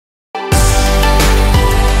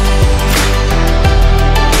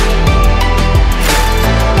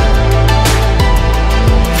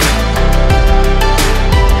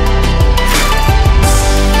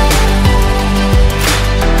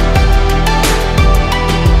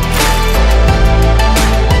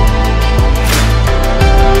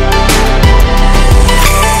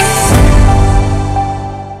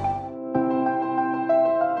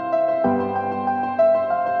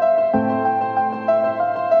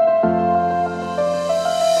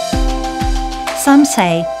Some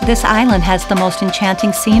say this island has the most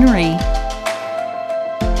enchanting scenery,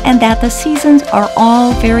 and that the seasons are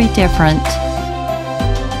all very different.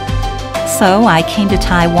 So I came to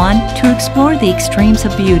Taiwan to explore the extremes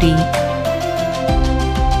of beauty.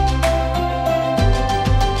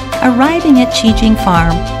 Arriving at Chijing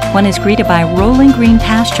Farm, one is greeted by rolling green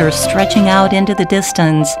pastures stretching out into the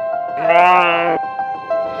distance.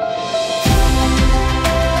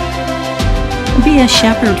 Be a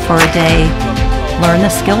shepherd for a day. Learn the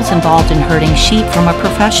skills involved in herding sheep from a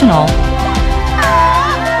professional.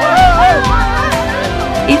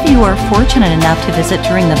 If you are fortunate enough to visit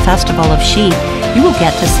during the Festival of Sheep, you will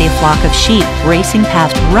get to see a flock of sheep racing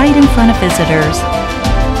past right in front of visitors.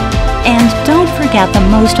 And don't forget the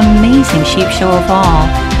most amazing sheep show of all.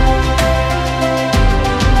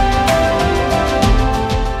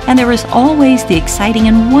 And there is always the exciting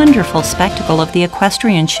and wonderful spectacle of the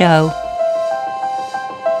equestrian show.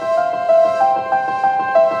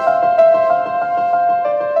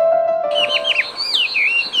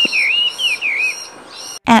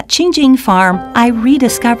 At Chijing Farm, I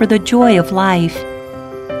rediscover the joy of life.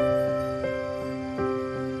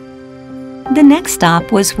 The next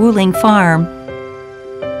stop was Wuling Farm.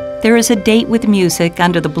 There is a date with music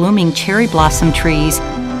under the blooming cherry blossom trees.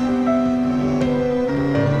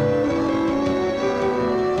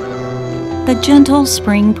 The gentle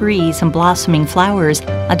spring breeze and blossoming flowers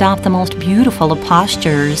adopt the most beautiful of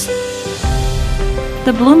postures.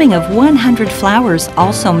 The blooming of 100 flowers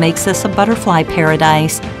also makes this a butterfly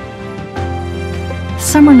paradise.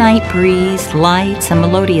 Summer night breeze, lights, and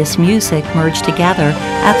melodious music merge together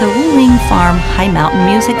at the Wuling Farm High Mountain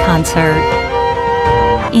Music Concert.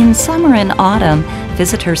 In summer and autumn,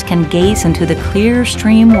 visitors can gaze into the clear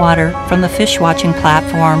stream water from the fish watching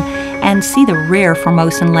platform and see the rare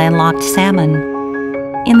Formosan landlocked salmon.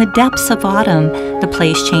 In the depths of autumn, the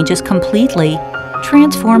place changes completely,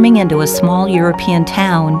 transforming into a small European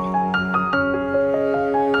town.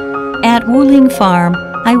 At Wuling Farm,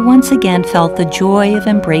 I once again felt the joy of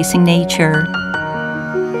embracing nature.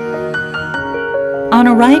 On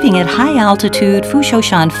arriving at high-altitude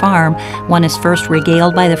Fushoshan Farm, one is first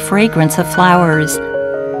regaled by the fragrance of flowers.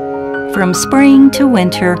 From spring to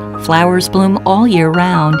winter, flowers bloom all year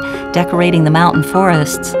round, decorating the mountain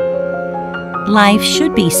forests. Life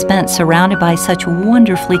should be spent surrounded by such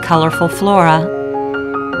wonderfully colorful flora.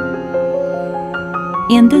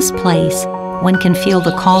 In this place, one can feel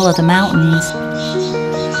the call of the mountains.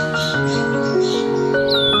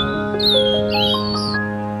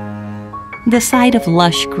 The sight of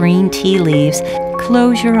lush green tea leaves,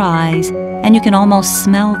 close your eyes, and you can almost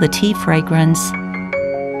smell the tea fragrance.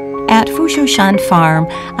 At Fushoshan Farm,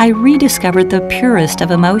 I rediscovered the purest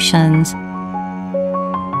of emotions.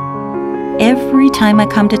 Every time I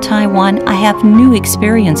come to Taiwan, I have new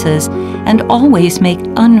experiences and always make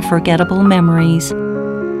unforgettable memories.